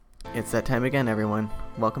It's that time again, everyone.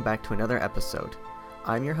 Welcome back to another episode.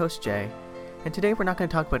 I'm your host, Jay, and today we're not going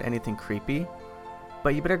to talk about anything creepy,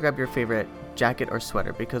 but you better grab your favorite jacket or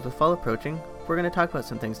sweater because with fall approaching, we're going to talk about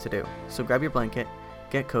some things to do. So grab your blanket,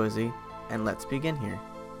 get cozy, and let's begin here.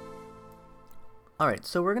 Alright,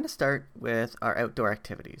 so we're going to start with our outdoor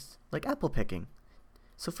activities, like apple picking.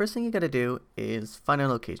 So first thing you got to do is find a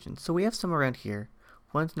location. So we have some around here.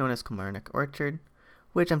 One's known as Kilmarnock Orchard,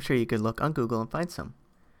 which I'm sure you could look on Google and find some.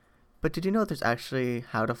 But did you know there's actually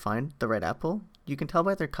how to find the right apple? You can tell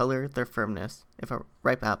by their color, their firmness, if a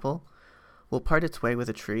ripe apple will part its way with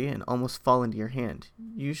a tree and almost fall into your hand.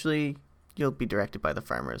 Usually, you'll be directed by the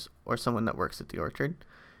farmers or someone that works at the orchard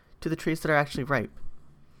to the trees that are actually ripe.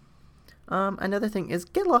 Another thing is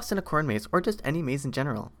get lost in a corn maze or just any maze in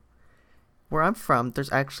general. Where I'm from,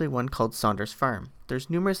 there's actually one called Saunders Farm. There's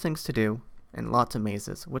numerous things to do and lots of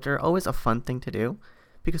mazes, which are always a fun thing to do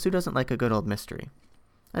because who doesn't like a good old mystery?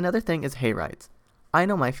 Another thing is hay rides. I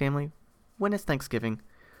know my family, when it's Thanksgiving,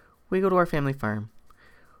 we go to our family farm.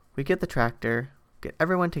 We get the tractor, get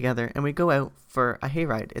everyone together, and we go out for a hay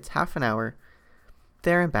ride. It's half an hour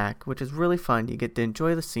there and back, which is really fun. You get to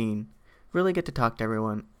enjoy the scene, really get to talk to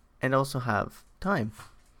everyone, and also have time.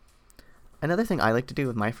 Another thing I like to do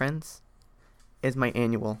with my friends is my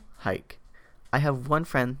annual hike. I have one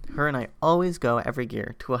friend, her and I always go every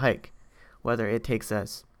year to a hike, whether it takes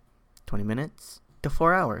us 20 minutes to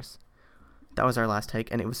 4 hours. That was our last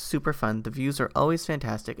hike, and it was super fun. The views are always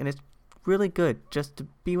fantastic, and it's really good just to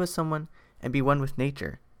be with someone and be one with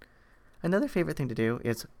nature. Another favorite thing to do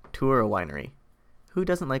is tour a winery. Who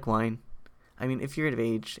doesn't like wine? I mean, if you're of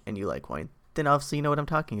age and you like wine, then obviously you know what I'm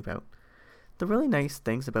talking about. The really nice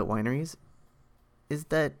things about wineries is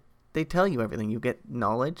that they tell you everything. You get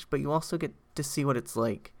knowledge, but you also get to see what it's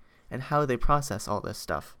like and how they process all this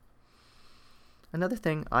stuff. Another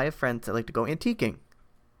thing, I have friends that like to go antiquing.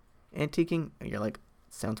 Antiquing, you're like,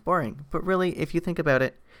 sounds boring. But really, if you think about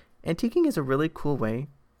it, antiquing is a really cool way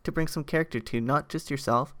to bring some character to not just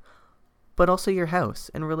yourself, but also your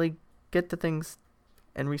house, and really get the things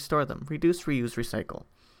and restore them. Reduce, reuse, recycle.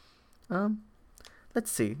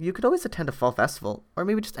 Let's see. You could always attend a fall festival, or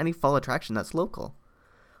maybe just any fall attraction that's local,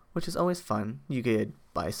 which is always fun. You could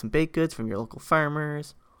buy some baked goods from your local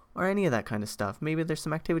farmers, or any of that kind of stuff. Maybe there's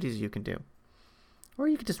some activities you can do. Or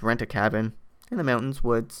you could just rent a cabin in the mountains,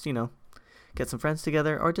 woods, get some friends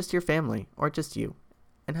together, or just your family, or just you,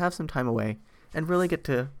 and have some time away, and really get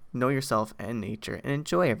to know yourself and nature, and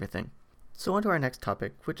enjoy everything. So on to our next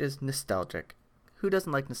topic, which is nostalgic. Who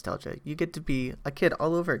doesn't like nostalgia? You get to be a kid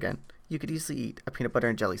all over again. You could easily eat a peanut butter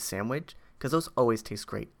and jelly sandwich, because those always taste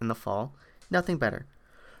great in the fall. Nothing better.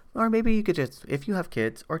 Or maybe you could just, if you have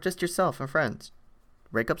kids, or just yourself and friends,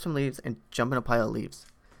 rake up some leaves and jump in a pile of leaves.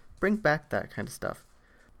 Bring back that kind of stuff.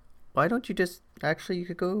 Why don't you just, you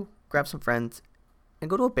could go grab some friends and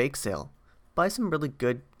go to a bake sale. Buy some really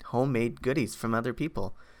good homemade goodies from other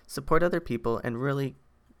people. Support other people and really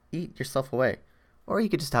eat yourself away. Or you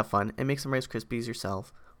could just have fun and make some Rice Krispies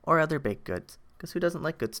yourself or other baked goods, because who doesn't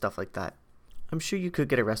like good stuff like that? I'm sure you could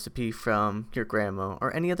get a recipe from your grandma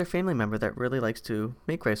or any other family member that really likes to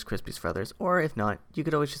make Rice Krispies for others. Or if not, you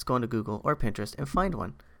could always just go into Google or Pinterest and find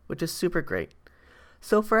one, which is super great.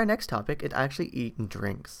 So for our next topic, it's actually eating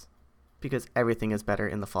drinks, because everything is better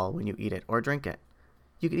in the fall when you eat it or drink it.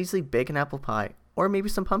 You could easily bake an apple pie or maybe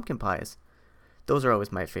some pumpkin pies. Those are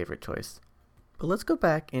always my favorite choice. But let's go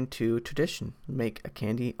back into tradition. Make a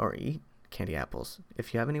candy or eat candy apples.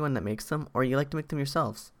 If you have anyone that makes them or you like to make them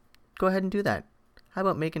yourselves, go ahead and do that. How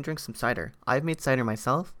about make and drink some cider? I've made cider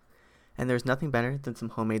myself, and there's nothing better than some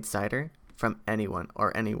homemade cider from anyone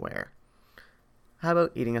or anywhere. How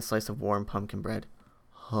about eating a slice of warm pumpkin bread?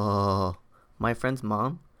 Oh, my friend's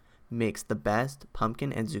mom makes the best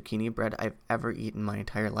pumpkin and zucchini bread I've ever eaten my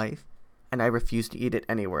entire life, and I refuse to eat it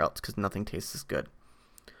anywhere else because nothing tastes as good.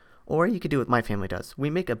 Or you could do what my family does. We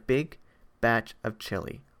make a big batch of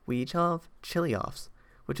chili. We each have chili offs,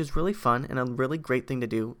 which is really fun and a really great thing to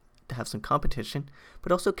do to have some competition,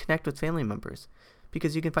 but also connect with family members,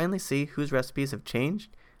 because you can finally see whose recipes have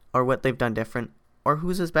changed or what they've done different or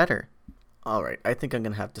whose is better. Alright, I think I'm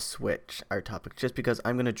going to have to switch our topic just because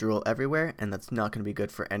I'm going to drool everywhere and that's not going to be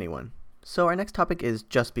good for anyone. So our next topic is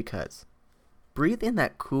just because. Breathe in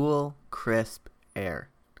that cool, crisp air.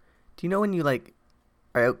 Do you know when you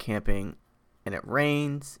are out camping and it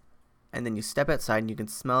rains and then you step outside and you can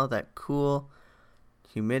smell that cool,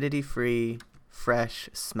 humidity-free, fresh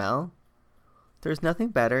smell? There's nothing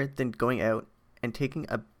better than going out and taking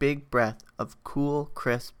a big breath of cool,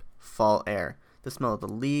 crisp fall air. The smell of the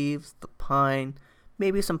leaves, the pine,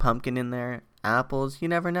 maybe some pumpkin in there, apples, you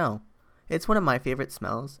never know. It's one of my favorite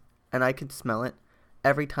smells, and I can smell it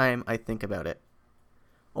every time I think about it.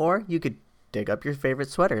 Or you could dig up your favorite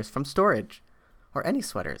sweaters from storage, or any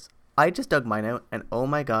sweaters. I just dug mine out, and oh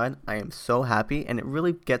my god, I am so happy, and it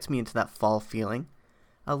really gets me into that fall feeling,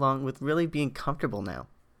 along with really being comfortable now.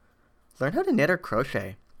 Learn how to knit or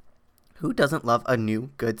crochet. Who doesn't love a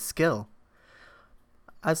new good skill?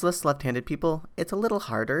 As us left-handed people, it's a little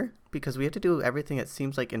harder because we have to do everything it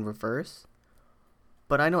seems like in reverse.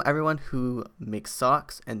 But I know everyone who makes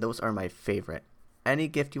socks, and those are my favorite. Any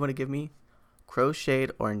gift you want to give me,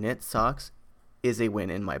 crocheted or knit socks is a win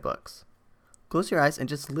in my books. Close your eyes and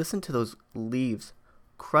just listen to those leaves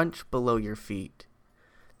crunch below your feet.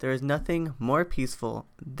 There is nothing more peaceful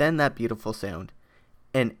than that beautiful sound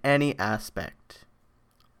in any aspect.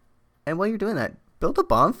 And while you're doing that, build a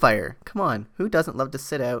bonfire. Come on, who doesn't love to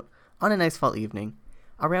sit out on a nice fall evening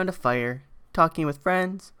around a fire, talking with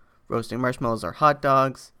friends, roasting marshmallows or hot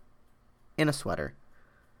dogs, in a sweater?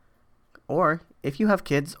 Or, if you have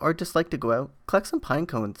kids or just like to go out, collect some pine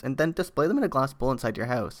cones and then display them in a glass bowl inside your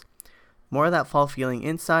house. More of that fall feeling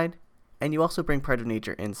inside, and you also bring part of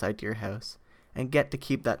nature inside to your house and get to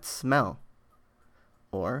keep that smell.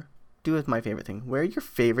 Or, do with my favorite thing, wear your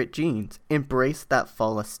favorite jeans. Embrace that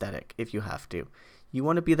fall aesthetic if you have to. You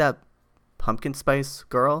want to be that pumpkin spice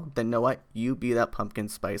girl? Then know what? You be that pumpkin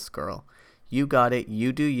spice girl. You got it.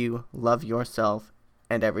 You do you. Love yourself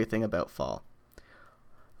and everything about fall.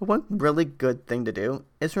 One really good thing to do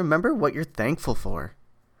is remember what you're thankful for.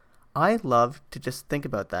 I love to just think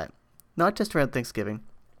about that. Not just around Thanksgiving.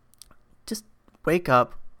 Just wake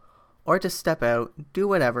up or just step out, do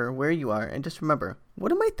whatever, where you are, and just remember,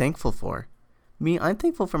 what am I thankful for? Me, I'm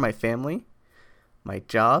thankful for my family, my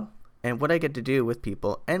job, and what I get to do with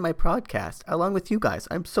people, and my podcast, along with you guys.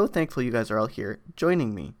 I'm so thankful you guys are all here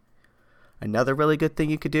joining me. Another really good thing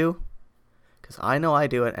you could do, because I know I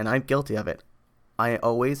do it, and I'm guilty of it, I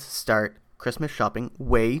always start Christmas shopping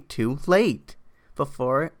way too late.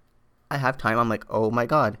 Before I have time, I'm like, oh my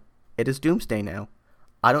god, it is doomsday now.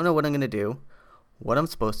 I don't know what I'm going to do, what I'm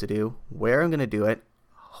supposed to do, where I'm going to do it.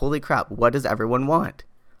 Holy crap, what does everyone want?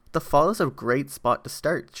 The fall is a great spot to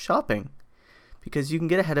start shopping because you can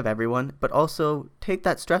get ahead of everyone, but also take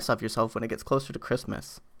that stress off yourself when it gets closer to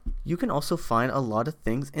Christmas. You can also find a lot of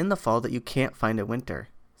things in the fall that you can't find in winter.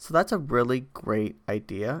 So that's a really great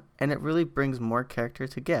idea, and it really brings more character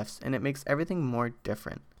to gifts, and it makes everything more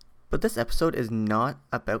different. But this episode is not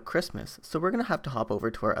about Christmas, so we're going to have to hop over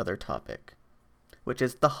to our other topic, which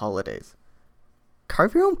is the holidays.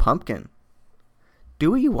 Carve your own pumpkin. Do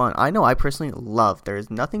what you want. I know I personally love. There is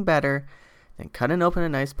nothing better than cutting open a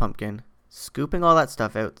nice pumpkin, scooping all that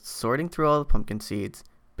stuff out, sorting through all the pumpkin seeds,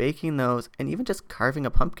 baking those, and even just carving a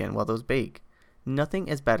pumpkin while those bake. Nothing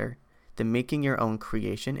is better than making your own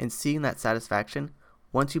creation and seeing that satisfaction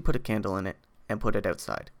once you put a candle in it and put it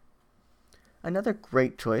outside. Another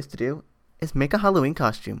great choice to do is make a Halloween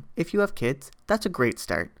costume. If you have kids, that's a great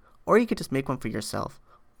start. Or you could just make one for yourself,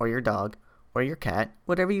 or your dog, or your cat,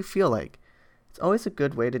 whatever you feel like. It's always a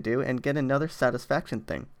good way to do and get another satisfaction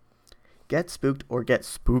thing. Get spooked or get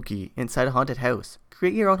spooky inside a haunted house.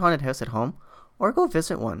 Create your own haunted house at home, or go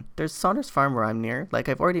visit one. There's Saunders Farm where I'm near, like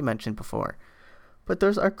I've already mentioned before. But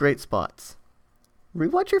those are great spots.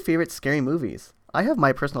 Rewatch your favorite scary movies. I have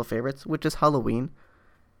my personal favorites, which is Halloween,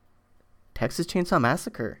 Texas Chainsaw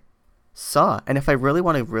Massacre, Saw, and if I really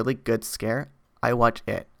want a really good scare, I watch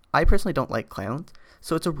It. I personally don't like clowns,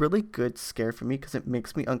 so it's a really good scare for me because it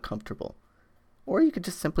makes me uncomfortable. Or you could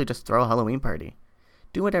just simply just throw a Halloween party.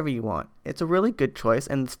 Do whatever you want. It's a really good choice,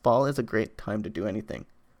 and this fall is a great time to do anything.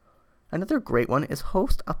 Another great one is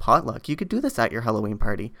host a potluck. You could do this at your Halloween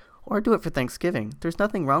party, or do it for Thanksgiving. There's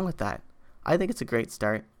nothing wrong with that. I think it's a great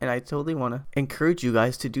start, and I totally want to encourage you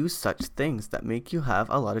guys to do such things that make you have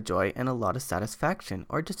a lot of joy and a lot of satisfaction,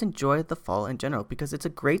 or just enjoy the fall in general, because it's a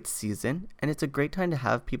great season, and it's a great time to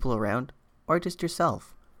have people around, or just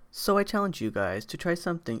yourself. So I challenge you guys to try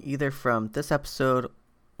something either from this episode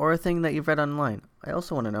or a thing that you've read online. I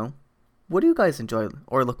also want to know, what do you guys enjoy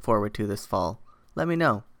or look forward to this fall? Let me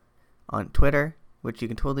know on Twitter, which you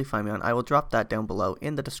can totally find me on. I will drop that down below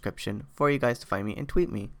in the description for you guys to find me and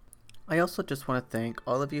tweet me. I also just want to thank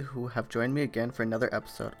all of you who have joined me again for another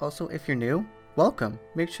episode. Also, if you're new, welcome.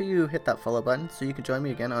 Make sure you hit that follow button so you can join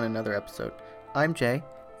me again on another episode. I'm Jay,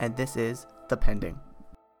 and this is The Pending.